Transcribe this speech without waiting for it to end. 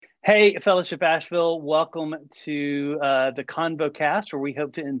Hey, Fellowship Asheville, welcome to the ConvoCast, where we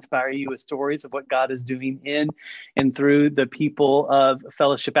hope to inspire you with stories of what God is doing in and through the people of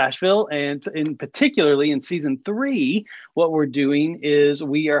Fellowship Asheville. And in particularly in season 3, what we're doing is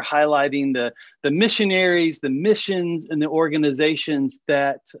we are highlighting the missionaries, the missions, and the organizations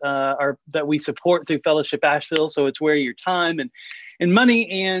that we support through Fellowship Asheville. So it's where your time and money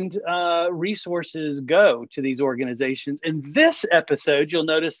and resources go to these organizations. In this episode, you'll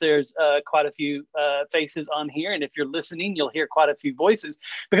notice there's quite a few faces on here. And if you're listening, you'll hear quite a few voices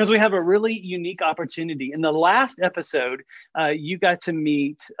because we have a really unique opportunity. In the last episode, you got to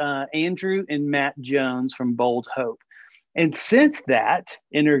meet Andrew and Matt Jones from Bold Hope. And since that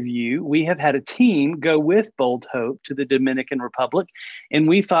interview, we have had a team go with Bold Hope to the Dominican Republic. And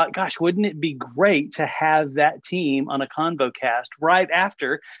we thought, gosh, wouldn't it be great to have that team on a ConvoCast right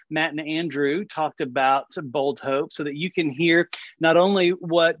after Matt and Andrew talked about Bold Hope, so that you can hear not only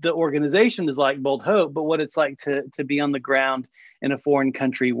what the organization is like, Bold Hope, but what it's like to be on the ground in a foreign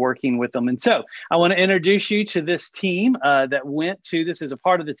country working with them. And so I want to introduce you to this team this is a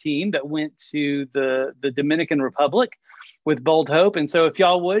part of the team that went to the Dominican Republic with Bold Hope. And so if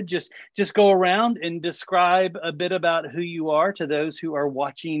y'all would just go around and describe a bit about who you are to those who are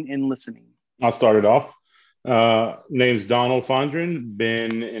watching and listening. I'll start it off. Name's Donald Fondren.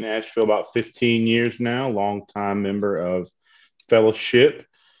 Been in Asheville about 15 years now. Longtime member of Fellowship.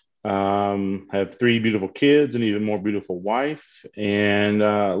 Have 3 beautiful kids, an even more beautiful wife, and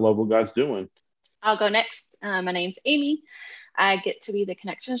love what God's doing. I'll go next. My name's Amy. I get to be the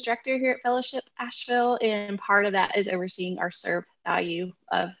Connections Director here at Fellowship Asheville, and part of that is overseeing our serve value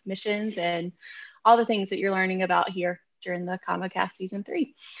of missions and all the things that you're learning about here during the ConvoCast Season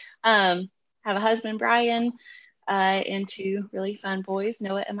 3. Have a husband, Brian, and 2 really fun boys,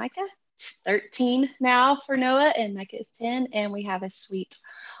 Noah and Micah. 13 now for Noah, and Micah is 10, and we have a sweet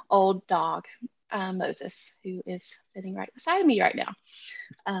old dog, Moses, who is sitting right beside me right now.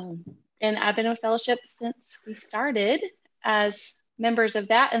 And I've been with Fellowship since we started as members of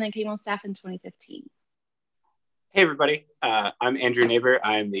that, and then came on staff in 2015. Hey, everybody. I'm Andrew Neighbor.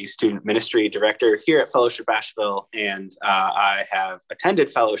 I'm the Student Ministry Director here at Fellowship Asheville, and I have attended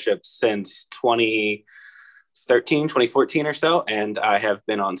Fellowship since 2014 or so, and I have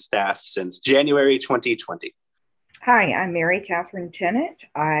been on staff since January 2020. Hi, I'm Mary Catherine Tennant.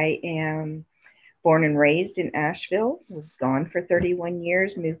 I am born and raised in Asheville, was gone for 31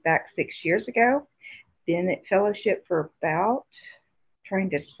 years, moved back 6 years ago. Been at Fellowship for about, trying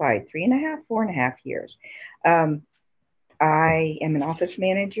to decide, 4.5 years. I am an office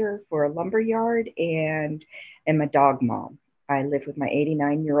manager for a lumber yard and am a dog mom. I live with my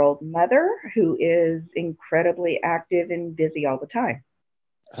 89-year-old mother, who is incredibly active and busy all the time.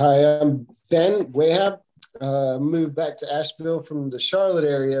 Hi, I'm Ben Wahab. Moved back to Asheville from the Charlotte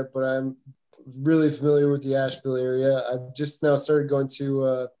area, but I'm really familiar with the Asheville area. I've just now started going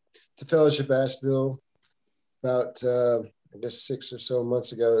to Fellowship Asheville about, 6 or so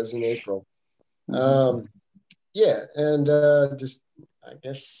months ago. It was in April. Just, I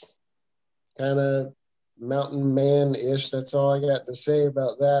guess, kind of mountain man-ish. That's all I got to say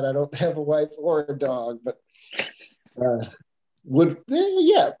about that. I don't have a wife or a dog, but would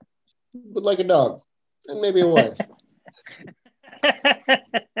like a dog and maybe a wife.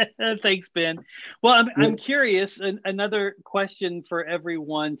 Thanks, Ben. Well, I'm curious. Another question for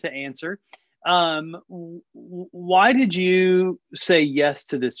everyone to answer. Why did you say yes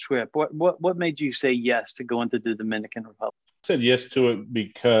to this trip? What made you say yes to going to the Dominican Republic? I said yes to it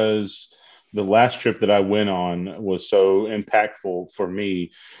because the last trip that I went on was so impactful for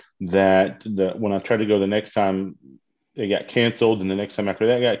me that when I tried to go the next time, it got canceled, and the next time after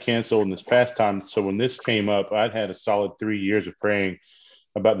that got canceled, and this past time. So when this came up, I'd had a solid 3 years of praying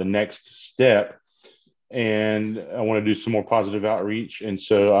about the next step, and I want to do some more positive outreach. And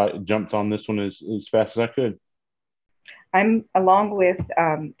so I jumped on this one as fast as I could. I'm, along with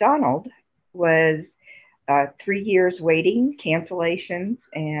Donald, was 3 years waiting, cancellations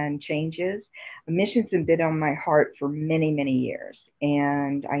and changes. Missions have been on my heart for many, many years.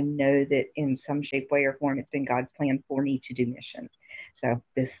 And I know that in some shape, way, or form, it's been God's plan for me to do missions. So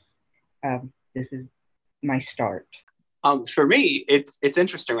this is my start. For me, it's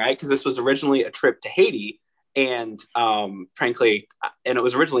interesting, right? Because this was originally a trip to Haiti, and frankly, and it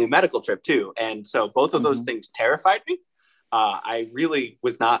was originally a medical trip too. And so both of those things terrified me. I really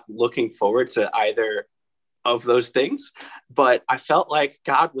was not looking forward to either of those things, but I felt like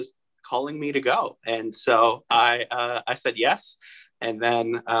God was calling me to go, and so I said yes. And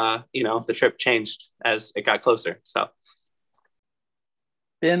then the trip changed as it got closer. So,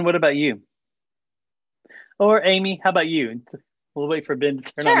 Ben, what about you? Or Amy, how about you? We'll wait for Ben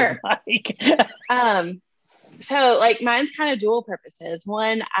to turn on his mic. So like mine's kind of dual purposes.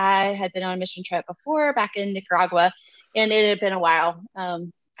 One, I had been on a mission trip before back in Nicaragua, and it had been a while.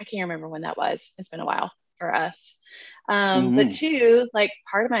 I can't remember when that was. It's been a while for us. But two, like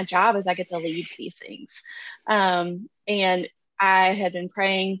part of my job is I get to lead these things. And I had been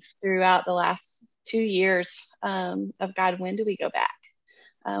praying throughout the last 2 years of God, when do we go back?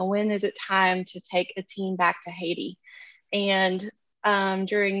 When is it time to take a team back to Haiti? And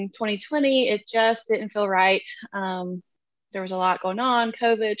during 2020, it just didn't feel right. There was a lot going on,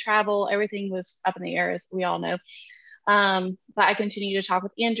 COVID, travel, everything was up in the air, as we all know. But I continued to talk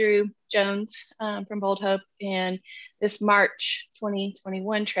with Andrew Jones from Bold Hope, and this March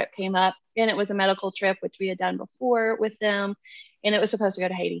 2021 trip came up, and it was a medical trip, which we had done before with them, and it was supposed to go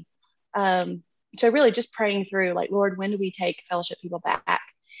to Haiti. So really just praying through, like, Lord, when do we take fellowship people back?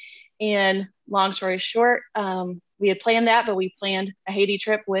 And long story short, we had planned that, but we planned a Haiti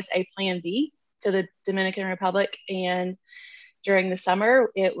trip with a plan B to the Dominican Republic. And during the summer,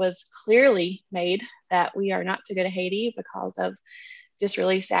 it was clearly made that we are not to go to Haiti because of just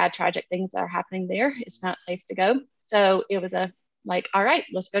really sad, tragic things that are happening there. It's not safe to go. So it was all right,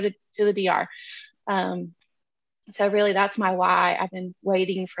 let's go to the DR. So really that's my why. I've been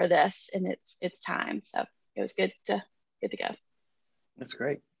waiting for this, and it's time. So it was good to go. That's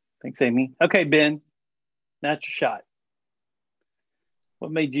great. Thanks, Amy. Okay, Ben, that's your shot.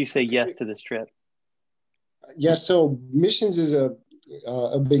 What made you say yes to this trip? Yeah, so missions is a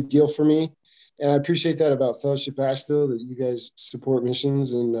big deal for me, and I appreciate that about Fellowship Asheville, that you guys support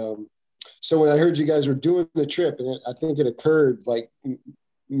missions. And so when I heard you guys were doing the trip, and I think it occurred like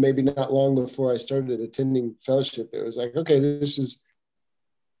maybe not long before I started attending fellowship, it was like, okay, this is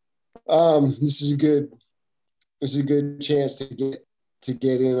a good chance to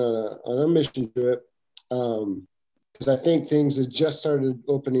get in on a mission trip, because I think things had just started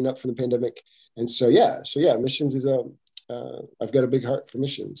opening up from the pandemic. And so missions is I've got a big heart for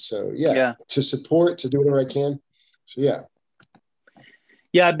missions. So to support, to do whatever I can. So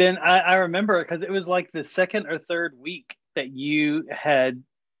yeah, Ben, I remember, because it was like the second or third week that you had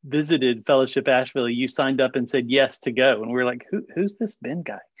visited Fellowship Asheville. You signed up and said yes to go, and we were like, who's this Ben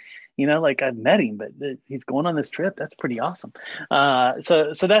guy? Like, I've met him, but he's going on this trip. That's pretty awesome.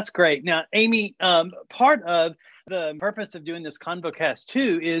 So that's great. Now, Amy, part of the purpose of doing this ConvoCast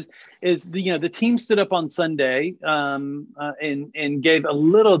too is the team stood up on Sunday and gave a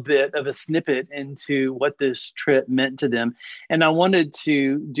little bit of a snippet into what this trip meant to them. And I wanted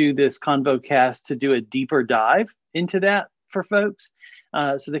to do this ConvoCast to do a deeper dive into that for folks.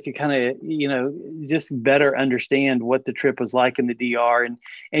 So they could kind of, just better understand what the trip was like in the DR.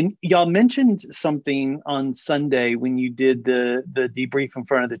 And y'all mentioned something on Sunday when you did the debrief in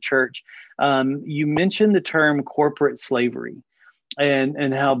front of the church. You mentioned the term corporate slavery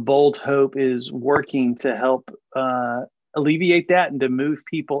and how Bold Hope is working to help alleviate that and to move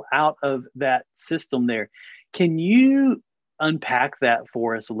people out of that system there. Can you unpack that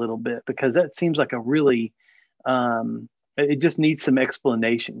for us a little bit? Because that seems like a really... it just needs some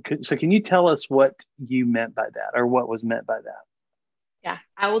explanation. So can you tell us what you meant by that, or what was meant by that? Yeah,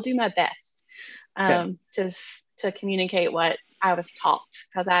 I will do my best to communicate what I was taught,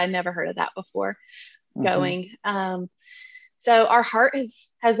 because I had never heard of that before going. So our heart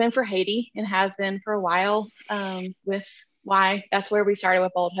has been for Haiti, and has been for a while, with why that's where we started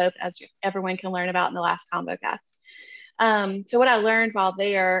with Bold Hope, as everyone can learn about in the last ConvoCast. So what I learned while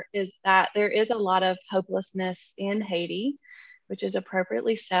there is that there is a lot of hopelessness in Haiti, which is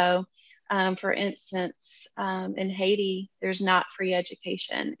appropriately so. For instance, in Haiti, there's not free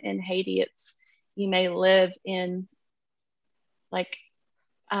education. In Haiti, you may live in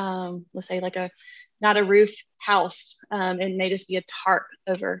let's say not a roof house, and may just be a tarp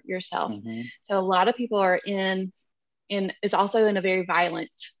over yourself. So a lot of people are it's also in a very violent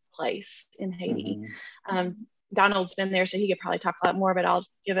place in Haiti. Donald's been there, so he could probably talk a lot more, but I'll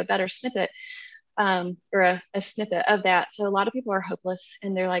give a better snippet, or a snippet of that. So a lot of people are hopeless,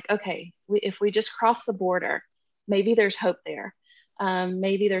 and they're like, okay, if we just cross the border, maybe there's hope there.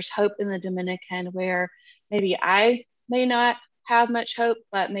 Maybe there's hope in the Dominican, where maybe I may not have much hope,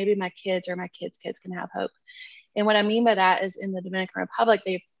 but maybe my kids or my kids' kids can have hope. And what I mean by that is, in the Dominican Republic,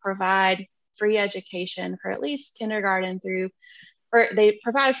 they provide free education for at least kindergarten they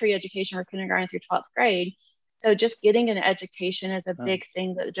provide free education for kindergarten through 12th grade. So just getting an education is a big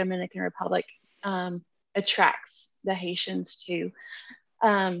thing that the Dominican Republic attracts the Haitians to.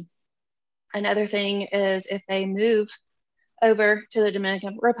 Another thing is, if they move over to the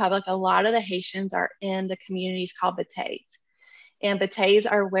Dominican Republic, a lot of the Haitians are in the communities called bateys. And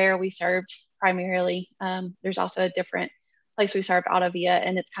bateys are where we served primarily. There's also a different place we served, Autavia,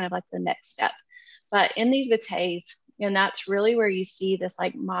 and it's kind of like the next step. But in these bateys, and that's really where you see this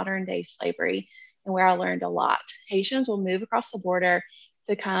like modern day slavery, and where I learned a lot. Haitians will move across the border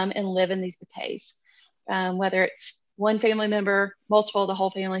to come and live in these bateys, whether it's one family member, multiple, the whole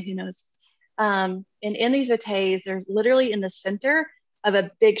family, who knows. And in these bateys, they're literally in the center of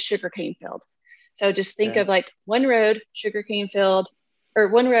a big sugarcane field. So just think of like one road, sugarcane field, or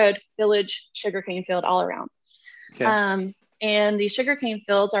one road, village, sugarcane field all around. Okay. And these sugarcane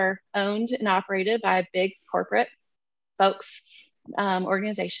fields are owned and operated by big corporate folks,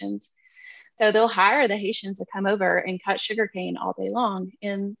 organizations. So they'll hire the Haitians to come over and cut sugarcane all day long.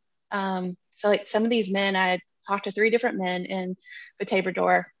 And so like some of these men, I had talked to 3 different men in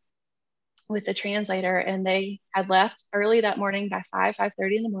Bataverdor with the translator, and they had left early that morning by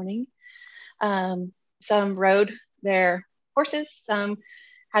 5:30 in the morning. Some rode their horses, some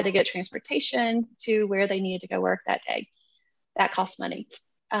had to get transportation to where they needed to go work that day. That costs money.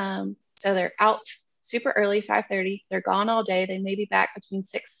 So they're out super early, 5:30. They're gone all day. They may be back between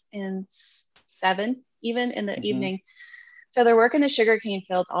 6 and 7, even in the evening. So they're working the sugarcane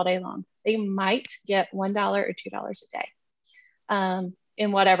fields all day long. They might get $1 or $2 a day,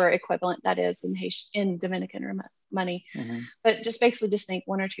 in whatever equivalent that is in Dominican money. But just basically just think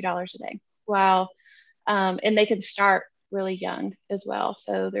 $1 or $2 a day. Wow. And they can start really young as well.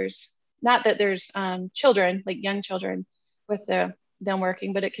 So there's not that there's children, like young children with them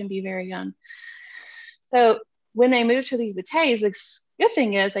working, but it can be very young. So when they move to these bateys, the good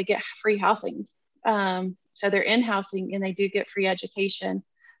thing is they get free housing. So they're in housing and they do get free education.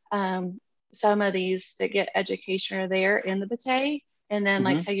 Some of these that get education are there in the batey. And then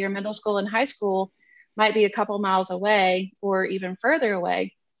like say your middle school and high school might be a couple miles away or even further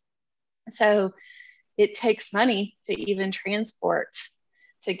away. So it takes money to even transport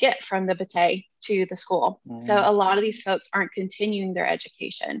to get from the batey to the school. So a lot of these folks aren't continuing their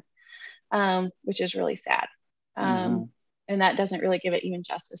education, which is really sad. And that doesn't really give it even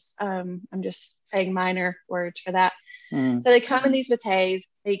justice. I'm just saying minor words for that. So they come in these bateys,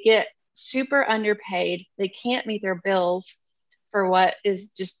 they get super underpaid. They can't meet their bills for what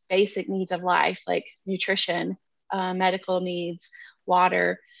is just basic needs of life, like nutrition, medical needs,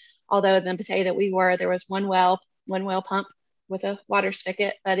 water. Although in the batey that we were, there was one well pump with a water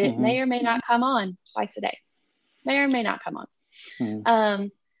spigot, but it may or may not come on twice a day. May or may not come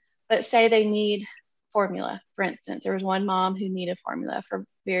on. But say they need formula, for instance. There was one mom who needed formula for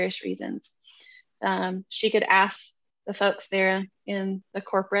various reasons. She could ask the folks there in the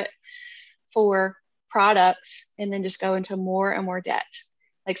corporate for products and then just go into more and more debt.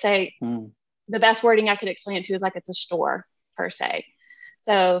 Like say, the best wording I could explain it to is like it's a store per se.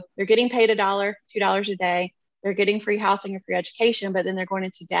 So they're getting paid $1, $2 a day. They're getting free housing and free education, but then they're going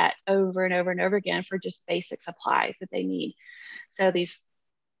into debt over and over and over again for just basic supplies that they need. So the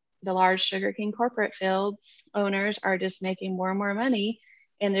large sugarcane corporate fields owners are just making more and more money,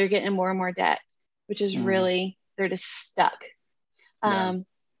 and they're getting more and more debt, which is really, they're just stuck. And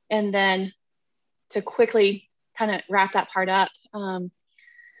then to quickly kind of wrap that part up,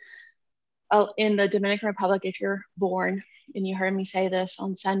 in the Dominican Republic, if you're born, and you heard me say this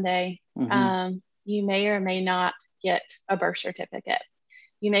on Sunday, you may or may not get a birth certificate.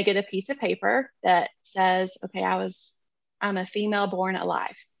 You may get a piece of paper that says, okay, I'm a female born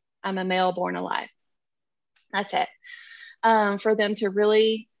alive. I'm a male born alive. That's it. For them to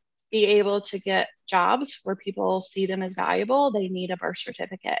really be able to get jobs where people see them as valuable, they need a birth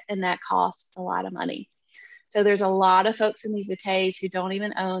certificate, and that costs a lot of money. So there's a lot of folks in these bateys who don't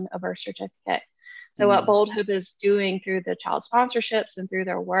even own a birth certificate. So what Bold Hope is doing through the child sponsorships and through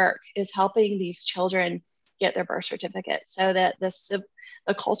their work is helping these children get their birth certificate, so that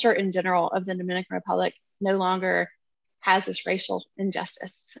the culture in general of the Dominican Republic no longer has this racial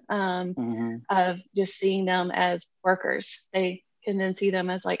injustice of just seeing them as workers. They can then see them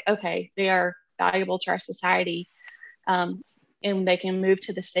as like, okay, they are valuable to our society, and they can move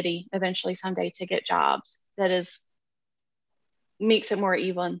to the city eventually someday to get jobs. That makes it more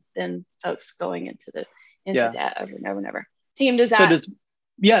even than folks going into debt over and over and over. Team, does that?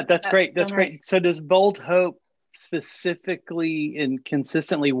 That's great. That's great. Right? So does Bold Hope specifically and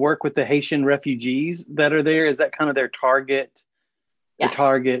consistently work with the Haitian refugees that are there? Is that kind of their target? Their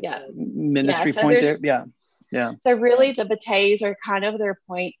target ministry point there? Yeah. So really the bateys are kind of their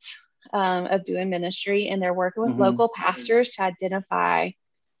point of doing ministry, and they're working with local pastors to identify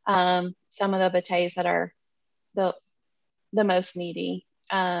some of the bateys that are the most needy,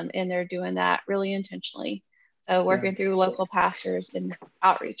 and they're doing that really intentionally. So working through local pastors and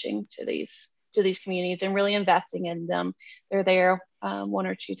outreaching to these communities and really investing in them. They're there 1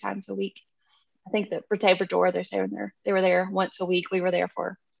 or 2 times a week I think the Brete Bredor, they're saying they were there once a week. We were there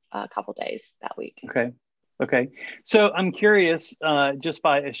for a couple days that week. Okay. So I'm curious, just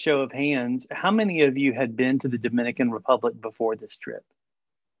by a show of hands, how many of you had been to the Dominican Republic before this trip?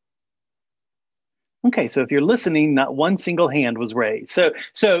 Okay, so if you're listening, not one single hand was raised.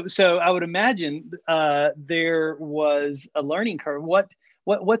 So I would imagine there was a learning curve.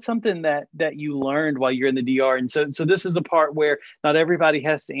 What's something that you learned while you're in the DR? And so this is the part where not everybody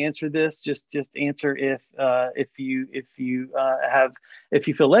has to answer this. Just answer if you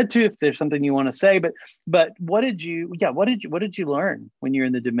feel led to, if there's something you want to say. But what did you learn when you're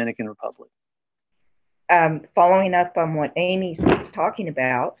in the Dominican Republic? Following up on what Amy's talking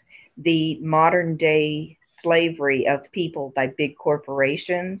about, the modern day slavery of people by big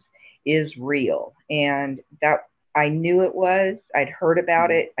corporations is real, and that I knew it was. I'd heard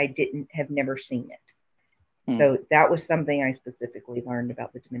about it. I have never seen it. So that was something I specifically learned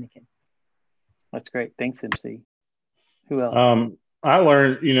about the Dominican. That's great. Thanks, MC. Who else? I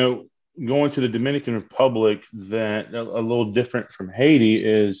learned, going to the Dominican Republic, that a little different from Haiti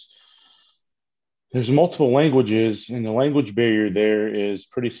is there's multiple languages, and the language barrier there is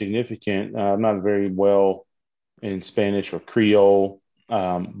pretty significant. I'm not very well in Spanish or Creole.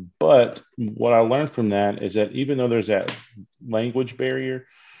 But what I learned from that is that even though there's that language barrier,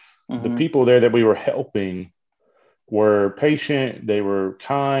 the people there that we were helping were patient, they were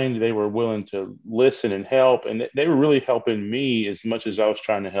kind, they were willing to listen and help. And they were really helping me as much as I was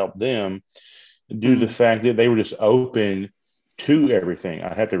trying to help them, due to the fact that they were just open to everything.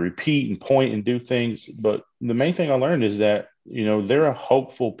 I had to repeat and point and do things. But the main thing I learned is that, they're a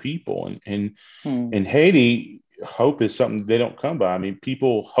hopeful people. And in Haiti, hope is something they don't come by. I mean,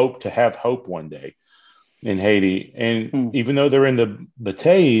 people hope to have hope one day in Haiti. And even though they're in the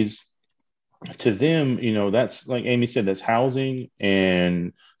Batays, to them, that's, like Amy said, that's housing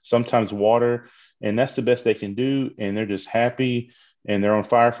and sometimes water. And that's the best they can do. And they're just happy and they're on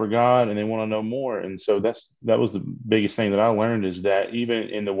fire for God and they want to know more. And so that was the biggest thing that I learned, is that even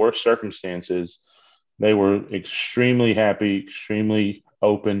in the worst circumstances, they were extremely happy, extremely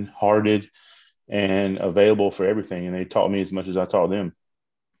open-hearted, and available for everything. And they taught me as much as I taught them.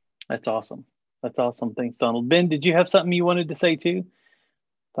 That's awesome. Thanks, Donald. Ben, did you have something you wanted to say too?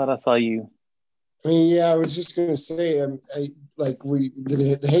 Thought I saw you. I mean, yeah, I was just going to say,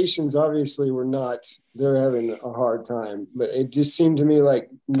 the Haitians obviously they're having a hard time, but it just seemed to me like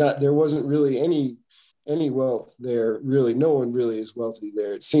there wasn't really any wealth there, really. No one really is wealthy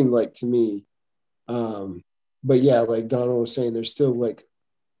there, it seemed like to me. But yeah, like Donald was saying, there's still like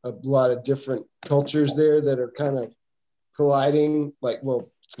a lot of different cultures there that are kind of colliding,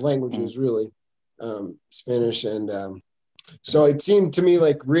 languages really, Spanish. And so it seemed to me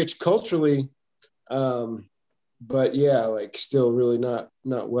like rich culturally, but yeah, like still really not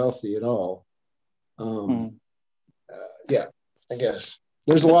wealthy at all. Yeah, I guess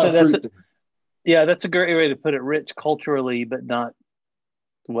there's a lot of fruit there. Yeah, that's a great way to put it. Rich culturally, but not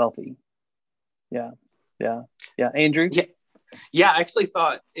wealthy. Yeah. Andrew? Yeah, I actually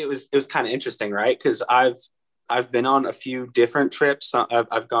thought it was kind of interesting, right? Because I've been on a few different trips.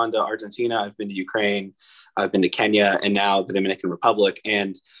 I've gone to Argentina, I've been to Ukraine, I've been to Kenya, and now the Dominican Republic.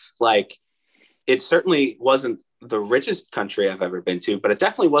 And it certainly wasn't the richest country I've ever been to, but it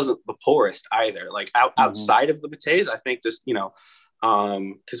definitely wasn't the poorest either. Outside of the Batays, I think just,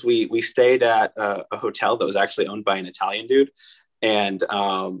 because we stayed at a hotel that was actually owned by an Italian dude. And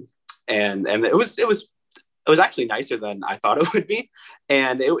it was actually nicer than I thought it would be.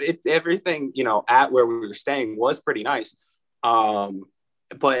 And everything, at where we were staying was pretty nice.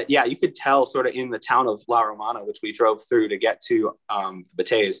 But yeah, you could tell sort of in the town of La Romana, which we drove through to get to the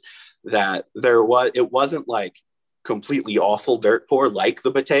Batays, that it wasn't like completely awful dirt poor like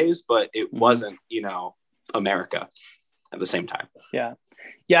the Batays, but it wasn't, America at the same time. Yeah.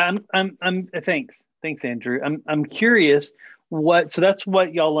 I'm thanks, Andrew. I'm curious. So that's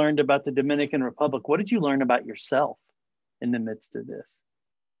what y'all learned about the Dominican Republic. What did you learn about yourself in the midst of this?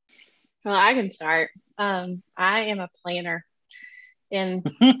 Well, I can start. I am a planner, and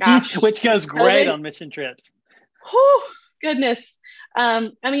gosh, which goes great on mission trips. Oh, goodness.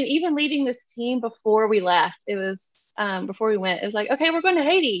 Even leading this team before we left, it was before we went, it was like, okay, we're going to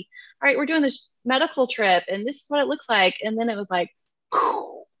Haiti. All right, we're doing this medical trip, and this is what it looks like. And then it was like,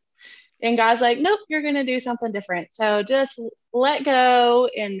 whew, and God's like, nope, you're going to do something different. So just let go.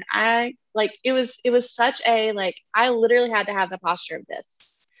 And it was such a, I literally had to have the posture of this,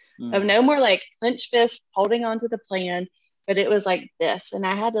 of no more clenched fist holding on to the plan, but it was like this. And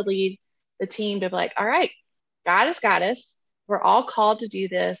I had to lead the team to be like, all right, God has got us. We're all called to do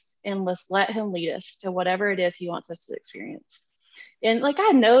this, and let's let him lead us to whatever it is he wants us to experience. And like,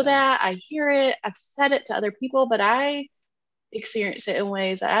 I know that, I hear it, I've said it to other people, but I experience it in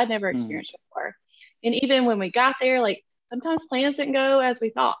ways that I'd never experienced before. And even when we got there, like sometimes plans didn't go as we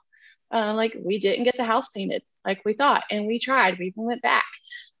thought. Like we didn't get the house painted like we thought, and we tried, we even went back.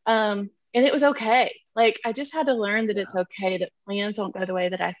 And it was okay. Like I just had to learn that it's okay that plans don't go the way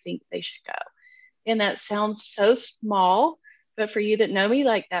that I think they should go. And that sounds so small, but for you that know me,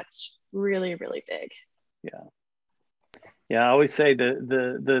 like that's really, really big. Yeah. Yeah, I always say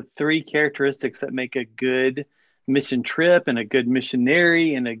the three characteristics that make a good mission trip and a good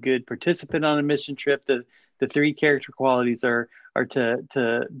missionary and a good participant on a mission trip, the three character qualities are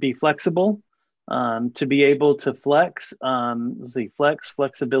to be flexible, to be able to flex,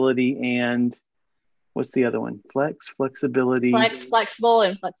 flexibility, and what's the other one? Flexibility. Flexible,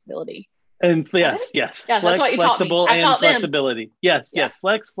 and flexibility. And yes. Yeah, that's what you taught me. I taught flexibility. Them. Yes.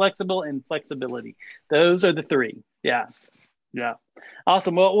 Flexible, and flexibility. Those are the three. Yeah. Yeah.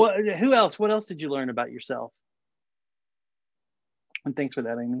 Awesome. Well, who else? What else did you learn about yourself? And thanks for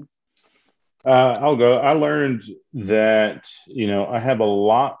that, Amy. I'll go. I learned that, I have a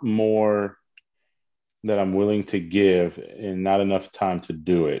lot more that I'm willing to give and not enough time to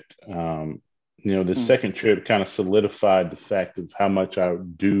do it. The second trip kind of solidified the fact of how much I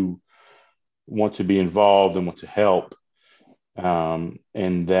do want to be involved and want to help.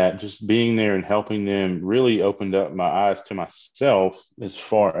 And that just being there and helping them really opened up my eyes to myself as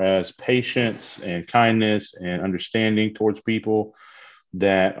far as patience and kindness and understanding towards people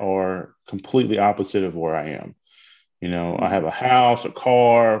that are completely opposite of where I am. I have a house, a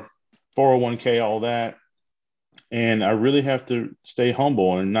car, 401k, all that. And I really have to stay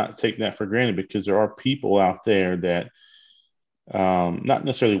humble and not take that for granted, because there are people out there that not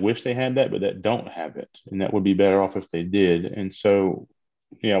necessarily wish they had that, but that don't have it, and that would be better off if they did. And so,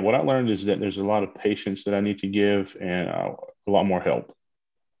 what I learned is that there's a lot of patience that I need to give, and a lot more help.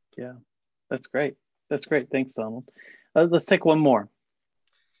 Yeah, that's great. That's great. Thanks, Donald. Let's take one more.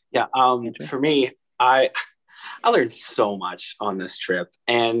 Yeah. For me, I learned so much on this trip,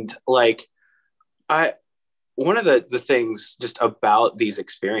 and like one of the things just about these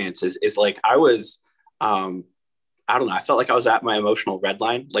experiences is like I was I don't know. I felt like I was at my emotional red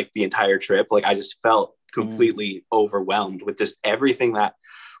line, like the entire trip. Like I just felt completely overwhelmed with just everything that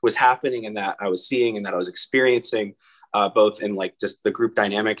was happening and that I was seeing and that I was experiencing, both in like just the group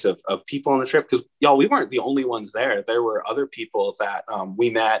dynamics of people on the trip. Because y'all, we weren't the only ones there. There were other people that we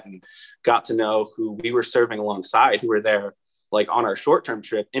met and got to know who we were serving alongside, who were there like on our short-term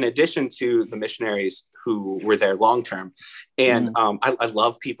trip, in addition to the missionaries who were there long-term. And I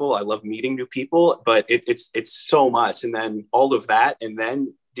love people. I love meeting new people, but it's so much. And then all of that, and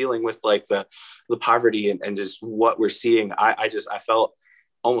then dealing with like the poverty and just what we're seeing, I felt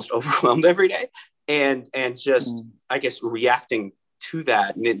almost overwhelmed every day. And just, I guess, reacting to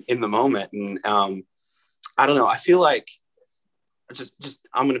that in the moment. And I don't know, I feel like just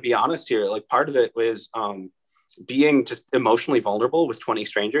I'm going to be honest here. Like part of it was, being just emotionally vulnerable with 20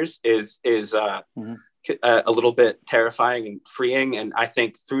 strangers is a little bit terrifying and freeing. And I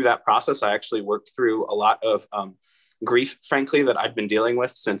think through that process, I actually worked through a lot of grief, frankly, that I'd been dealing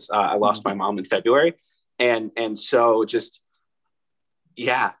with since I lost my mom in February. And so just,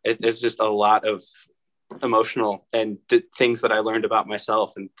 yeah, it's just a lot of emotional and things that I learned about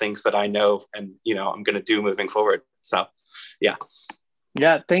myself and things that I know and, I'm going to do moving forward. So, yeah.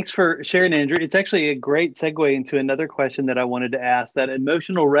 Yeah, thanks for sharing, Andrew. It's actually a great segue into another question that I wanted to ask. That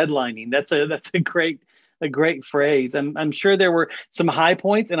emotional redlining. That's a great phrase. I'm sure there were some high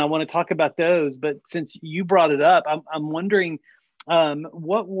points, and I want to talk about those. But since you brought it up, I'm wondering,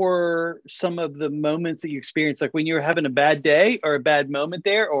 what were some of the moments that you experienced, like when you were having a bad day or a bad moment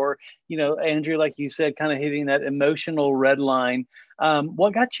there, or Andrew, like you said, kind of hitting that emotional red line.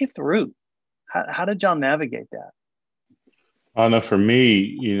 What got you through? How did y'all navigate that? I know for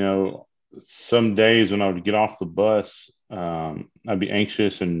me, some days when I would get off the bus, I'd be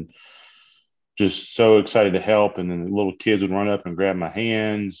anxious and just so excited to help. And then the little kids would run up and grab my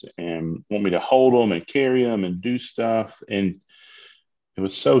hands and want me to hold them and carry them and do stuff. And it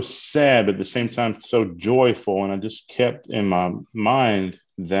was so sad, but at the same time, so joyful. And I just kept in my mind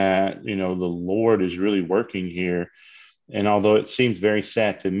that, the Lord is really working here. And although it seems very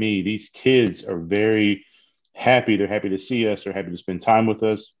sad to me, these kids are very happy. They're happy to see us. They're happy to spend time with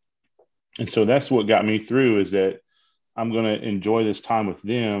us. And so that's what got me through, is that I'm going to enjoy this time with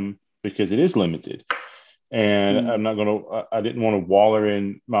them because it is limited. And I didn't want to wallow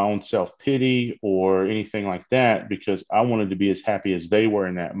in my own self-pity or anything like that, because I wanted to be as happy as they were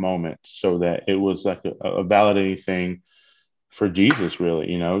in that moment, so that it was like a validating thing for Jesus,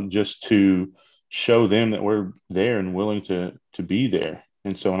 really, just to show them that we're there and willing to be there.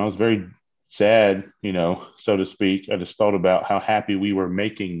 And so when I was very sad, so to speak, I just thought about how happy we were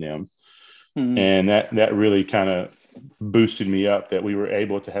making them. And that really kind of boosted me up, that we were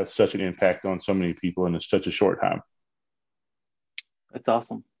able to have such an impact on so many people in such a short time. That's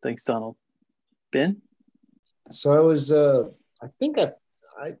awesome. Thanks, Donald. Ben? So I was, I think I'm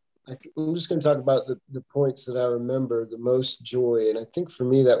just going to talk about the points that I remember the most joy. And I think for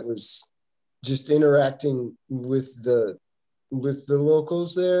me, that was just interacting with the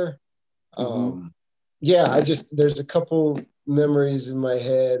locals there. There's a couple memories in my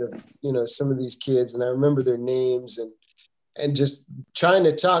head of, some of these kids, and I remember their names and just trying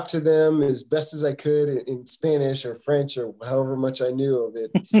to talk to them as best as I could in Spanish or French or however much I knew of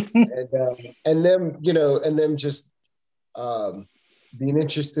it. And them just being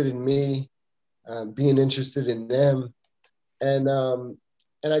interested in me, being interested in them. And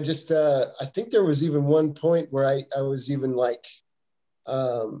I just, I think there was even one point where I was even like,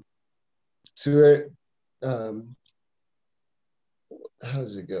 to it, how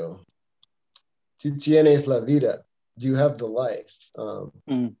does it go? Tú tienes la vida. You have the life.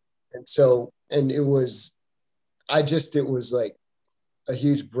 And so, and it was like a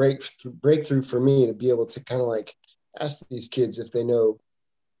huge breakthrough for me to be able to kind of like ask these kids if they know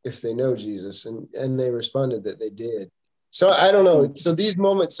Jesus, and they responded that they did. So I don't know. So these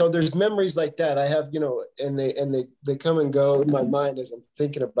moments, so there's memories like that I have, and they come and go in my mind as I'm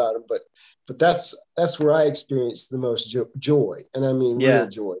thinking about them. But that's where I experienced the most joy, and I mean real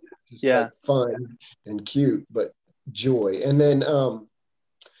joy, just like fun and cute, but joy. And then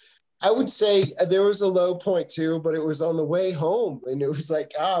I would say there was a low point too, but it was on the way home, and it was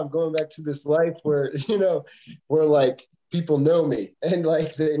like, I'm going back to this life where where like people know me and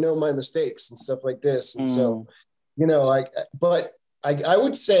like they know my mistakes and stuff like this, and so. I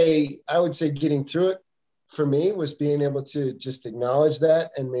would say getting through it for me was being able to just acknowledge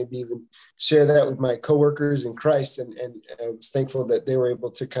that and maybe even share that with my coworkers in Christ. And I was thankful that they were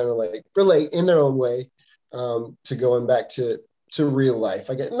able to kind of like relate in their own way to going back to real life.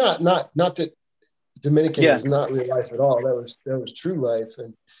 I get not that Dominican was not real life at all. That was true life.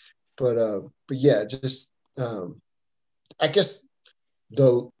 But yeah, just I guess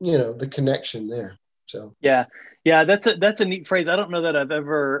the connection there. So yeah, that's a neat phrase. I don't know that I've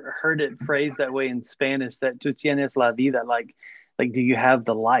ever heard it phrased that way in Spanish. That tú tienes la vida, like do you have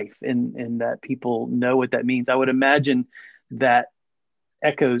the life, and that people know what that means. I would imagine that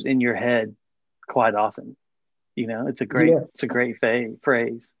echoes in your head quite often. It's a great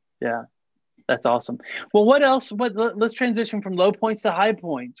phrase. Yeah, that's awesome. Well, what else? Let's transition from low points to high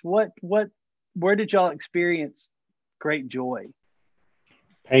points. Where did y'all experience great joy?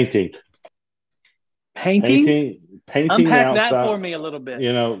 Painting Unpack outside, that for me a little bit.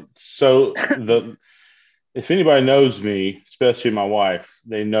 So if anybody knows me, especially my wife,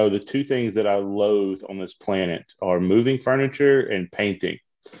 they know the two things that I loathe on this planet are moving furniture and painting.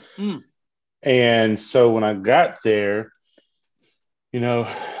 And so when I got there, they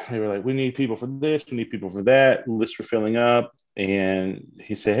were like, we need people for this, we need people for that, lists were filling up. And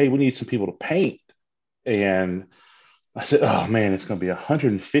he said, hey, we need some people to paint. And I said, oh man, it's going to be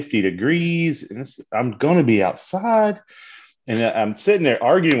 150 degrees and I'm going to be outside. And I'm sitting there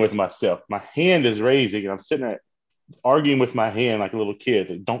arguing with myself. My hand is raising and I'm sitting there arguing with my hand like a little kid.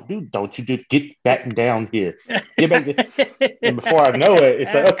 Like, don't you get back down here. Get back there. And before I know it,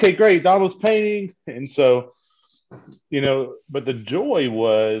 it's like, okay, great. Donald's painting. And so, but the joy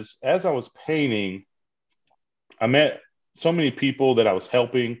was, as I was painting, I met so many people that I was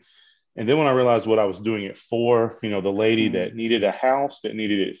helping. And then when I realized what I was doing it for, the lady that needed a house, that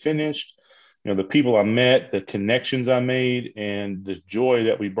needed it finished, the people I met, the connections I made, and the joy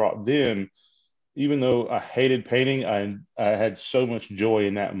that we brought them, even though I hated painting, I had so much joy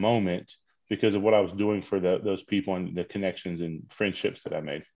in that moment because of what I was doing for those people and the connections and friendships that I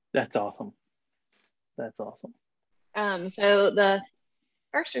made. That's awesome. So the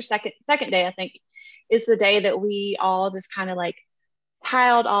first or second day, I think, is the day that we all just kind of like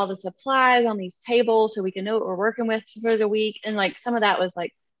piled all the supplies on these tables so we can know what we're working with for the week. And like some of that was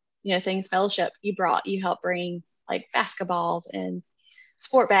like, things fellowship you helped bring, like basketballs and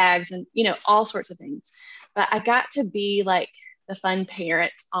sport bags and, all sorts of things. But I got to be like the fun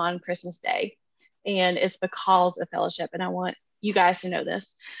parent on Christmas Day. And it's because of fellowship. And I want you guys to know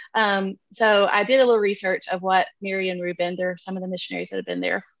this. So I did a little research of what Mary and Ruben, they're some of the missionaries that have been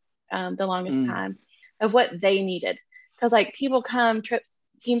there the longest time, of what they needed. Because like people come,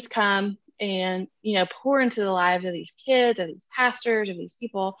 teams come and, pour into the lives of these kids, of these pastors, of these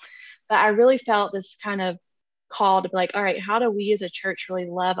people. But I really felt this kind of call to be like, all right, how do we as a church really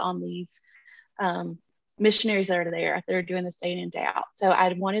love on these missionaries that are there. They're doing this day in and day out. So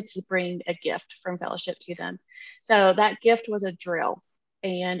I wanted to bring a gift from Fellowship to them. So that gift was a drill.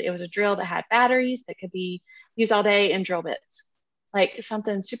 And it was a drill that had batteries that could be used all day and drill bits. Like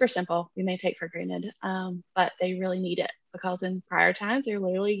something super simple we may take for granted, but they really need it because in prior times they were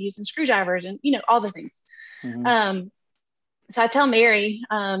literally using screwdrivers and, you know, all the things. Mm-hmm. So I tell Mary,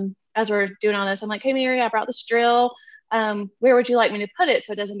 as we're doing all this, I'm like, hey, Mary, I brought this drill. Where would you like me to put it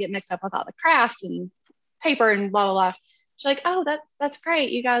so it doesn't get mixed up with all the crafts and paper and blah, blah, blah. She's like, oh, that's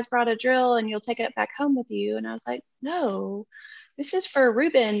great. You guys brought a drill and you'll take it back home with you. And I was like, no, this is for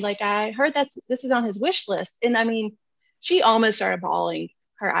Ruben. Like I heard this is on his wish list. And I mean, she almost started bawling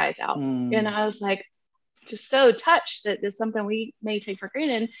her eyes out. And I was like, just so touched that this something we may take for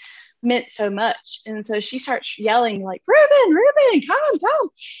granted meant so much. And so she starts yelling like, Ruben,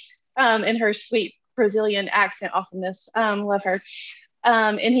 come. In her sweet Brazilian accent awesomeness. Love her.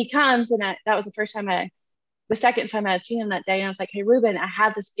 And he comes, and that was the second time I had seen him that day. And I was like, hey, Ruben, I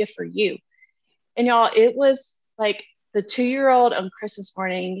have this gift for you. And y'all, it was like the 2-year-old on Christmas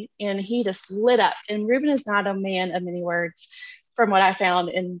morning, and he just lit up. And Ruben is not a man of many words from what I found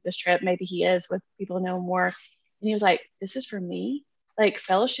in this trip. Maybe he is with people who know more. And he was like, this is for me? Like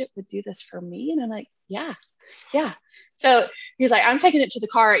Fellowship would do this for me? And I'm like, yeah. So he's like, I'm taking it to the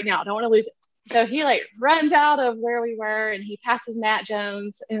car right now. I don't want to lose it. So he like runs out of where we were and he passes Matt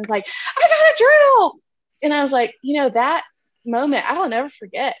Jones and was like, I got a drill. And I was like, you know, that moment I will never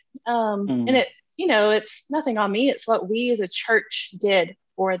forget. And it, you know, it's nothing on me. It's what we as a church did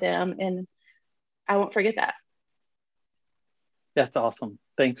for them. And I won't forget that. That's awesome.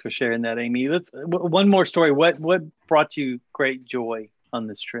 Thanks for sharing that, Amy. Let's one more story. What brought you great joy on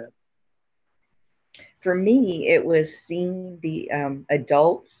this trip? For me, it was seeing the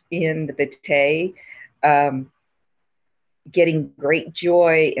adults in the Batey getting great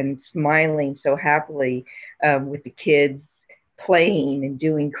joy and smiling so happily with the kids playing and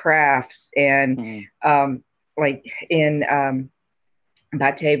doing crafts. And like in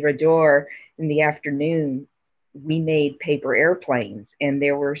Batey Brador in the afternoon, we made paper airplanes, and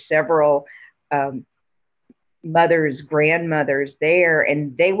there were several mothers, grandmothers there,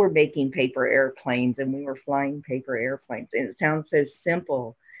 and they were making paper airplanes, and we were flying paper airplanes. And it sounds so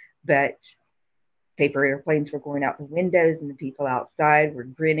simple, but paper airplanes were going out the windows, and the people outside were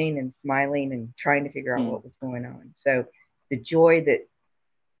grinning and smiling and trying to figure out what was going on. So the joy that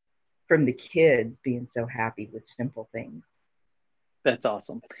from the kids being so happy with simple things. That's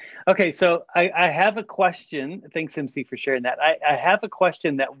awesome. Okay, so I have a question. Thanks, MC, for sharing that. I have a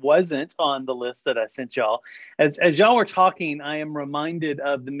question that wasn't on the list that I sent y'all. As y'all were talking, I am reminded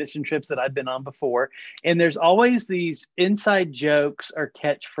of the mission trips that I've been on before. And there's always these inside jokes or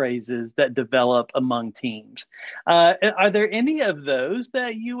catchphrases that develop among teams. Are there any of those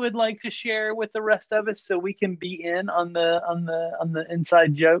that you would like to share with the rest of us so we can be in on the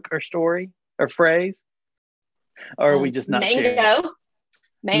inside joke or story or phrase? Or are we just not sharing?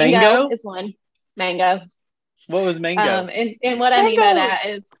 Mango is one. Mango. What was Mango? And what I mean by that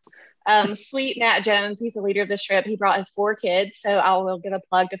is sweet Matt Jones, he's the leader of this trip. He brought his 4 kids. So I will give a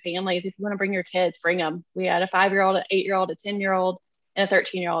plug to families. If you want to bring your kids, bring them. We had a 5-year-old, an 8-year-old, a 10-year-old, and a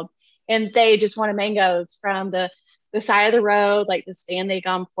 13-year-old. And they just wanted mangoes from the side of the road, like the stand they'd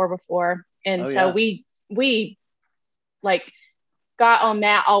gone before. And we like got on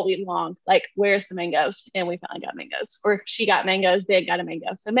Matt all week long, like, where's the mangoes? And we finally got mangoes, or she got mangoes, Big got a mango.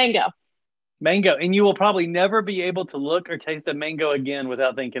 So mango. And you will probably never be able to look or taste a mango again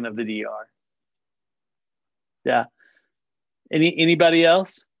without thinking of the DR. Yeah. Anybody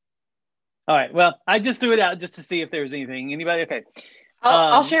else? All right. Well, I just threw it out just to see if there was anything. Anybody? Okay.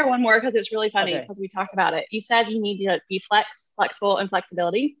 I'll share one more because it's really funny because we talked about it. You said you need to be flexible, and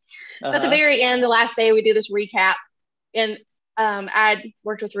flexibility. So at the very end, the last day, we do this recap. And I'd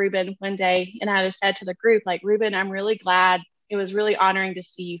worked with Ruben one day, and I just said to the group, like, Ruben, I'm really glad. It was really honoring to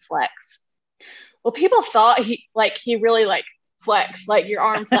see you flex. Well, people thought he really flex, like your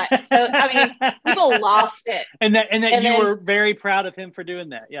arm flex. So I mean, people lost it. And that you were very proud of him for doing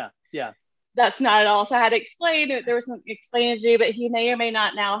that. Yeah. That's not at all. So I had to explain it. There was some explaining to do, but he may or may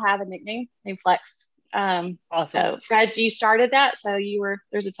not now have a nickname named Flex. Awesome. So Fred, you started that. So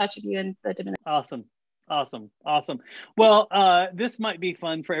there's a touch of you in the Dominican. Awesome. Well, this might be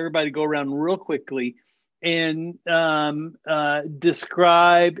fun for everybody to go around real quickly and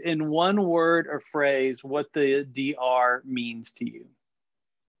describe in one word or phrase what the DR means to you.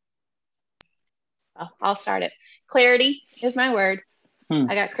 I'll start it. Clarity is my word.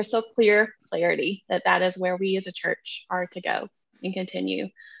 I got crystal clear clarity that is where we as a church are to go and continue,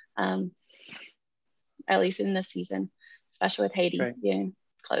 at least in this season, especially with Haiti. Right. Yeah,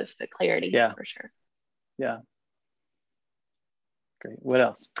 close, but clarity for sure. Yeah. Great. What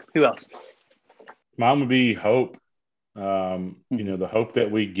else? Who else? Mine would be hope. The hope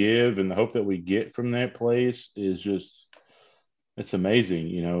that we give and the hope that we get from that place is just, it's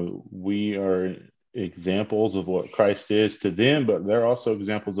amazing. We are examples of what Christ is to them, but they're also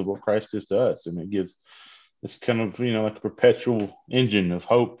examples of what Christ is to us. And it gives, it's kind of, like a perpetual engine of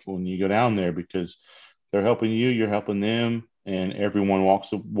hope when you go down there, because they're helping you, you're helping them, and everyone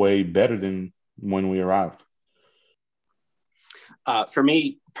walks away better than when we arrived. For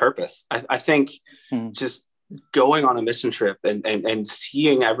me, purpose. I think just going on a mission trip and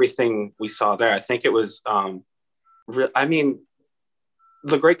seeing everything we saw there, I think it was,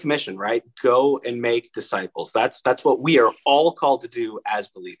 the Great Commission, right? Go and make disciples. That's what we are all called to do as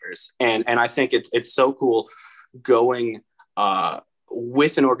believers. And I think it's so cool going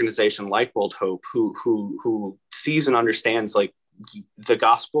with an organization like World Hope, who sees and understands like the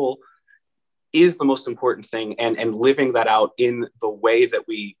gospel is the most important thing, and living that out in the way that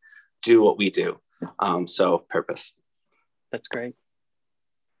we do what we do. So purpose. That's great.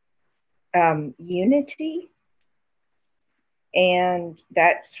 Unity. And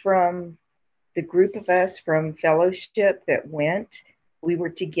that's from the group of us from fellowship that went. We were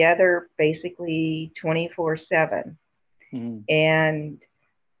together basically 24/7. And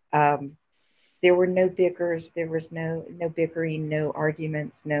there were no bickers. There was no bickering, no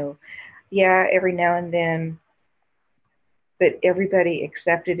arguments, every now and then, but everybody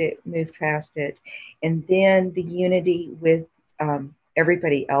accepted it, moved past it. And then the unity with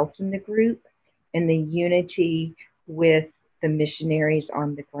everybody else in the group, and the unity with the missionaries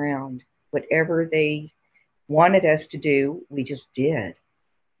on the ground. Whatever they wanted us to do, we just did.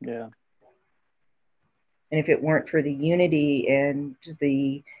 Yeah. And if it weren't for the unity and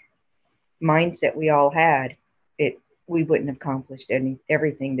the mindset we all had, we wouldn't have accomplished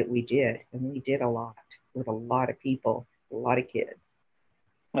everything that we did. And we did a lot with a lot of people, a lot of kids.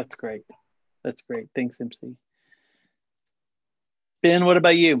 That's great. That's great. Thanks, MC. Ben, what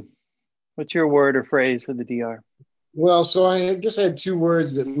about you? What's your word or phrase for the DR? Well, so I guess I had two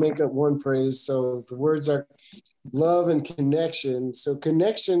words that make up one phrase. So the words are love and connection. So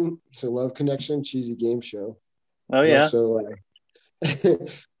love, connection, cheesy game show. Oh, yeah.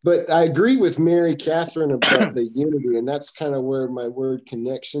 But I agree with Mary Catherine about the unity, and that's kind of where my word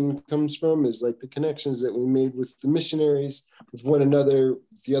connection comes from, is like the connections that we made with the missionaries, with one another,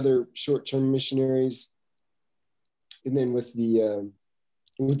 the other short-term missionaries, and then with the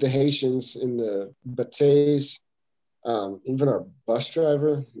Haitians in the Batays, even our bus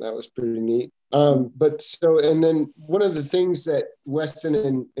driver, that was pretty neat. And then one of the things that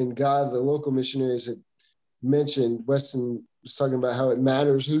Weston and God, the local missionaries, had mentioned, Weston was talking about how it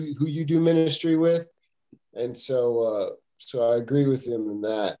matters who you do ministry with. And so I agree with him in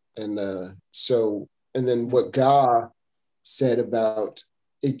that. And then what God said about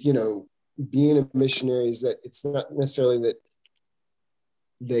it, being a missionary, is that it's not necessarily that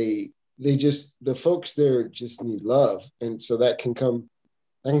the folks there just need love. And so that can come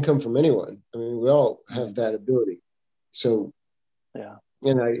from anyone. I mean, we all have that ability. So, yeah.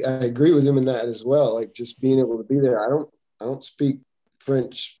 And I agree with him in that as well. Like just being able to be there. I don't speak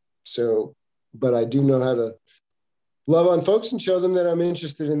French, but I do know how to love on folks and show them that I'm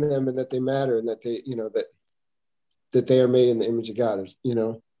interested in them and that they matter, and that they, that they are made in the image of God,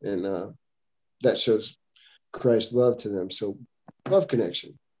 and that shows Christ's love to them. So love,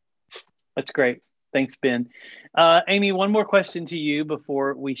 connection. That's great. Thanks, Ben. Amy, one more question to you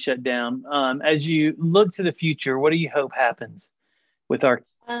before we shut down. As you look to the future, what do you hope happens with our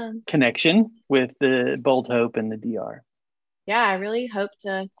connection with the Bold Hope and the DR? Yeah, I really hope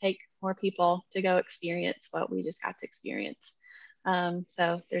to take more people to go experience what we just got to experience.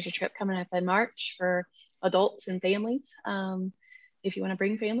 So there's a trip coming up in March for adults and families. If you want to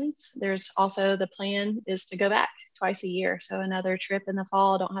bring families, there's also the plan is to go back twice a year. So another trip in the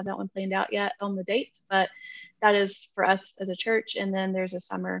fall. I don't have that one planned out yet on the date, but that is for us as a church. And then there's a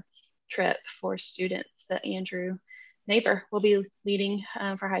summer trip for students that Andrew Neighbor will be leading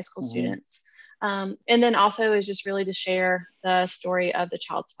for high school students. And then also is just really to share the story of the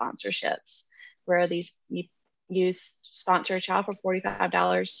child sponsorships, where these youth sponsor a child for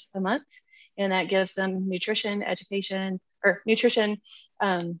 $45 a month. And that gives them nutrition,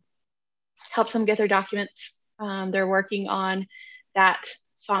 helps them get their documents. They're working on that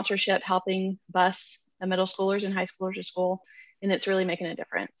sponsorship, helping bus the middle schoolers and high schoolers to school. And it's really making a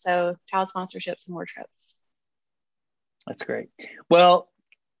difference. So child sponsorships and more trips. That's great. Well,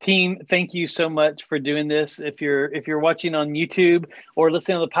 Team, thank you so much for doing this. If you're watching on YouTube or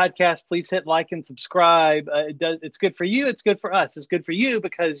listening to the podcast, please hit like and subscribe. It's good for you. It's good for us. It's good for you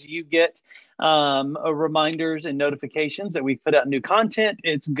because you get reminders and notifications that we put out new content.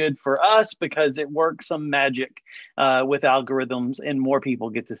 It's good for us because it works some magic with algorithms, and more people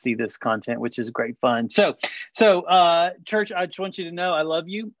get to see this content, which is great fun. So church, I just want you to know I love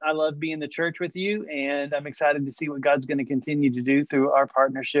you. I love being the church with you, and I'm excited to see what God's going to continue to do through our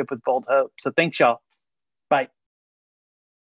partnership with Bold Hope. So thanks, y'all. Bye.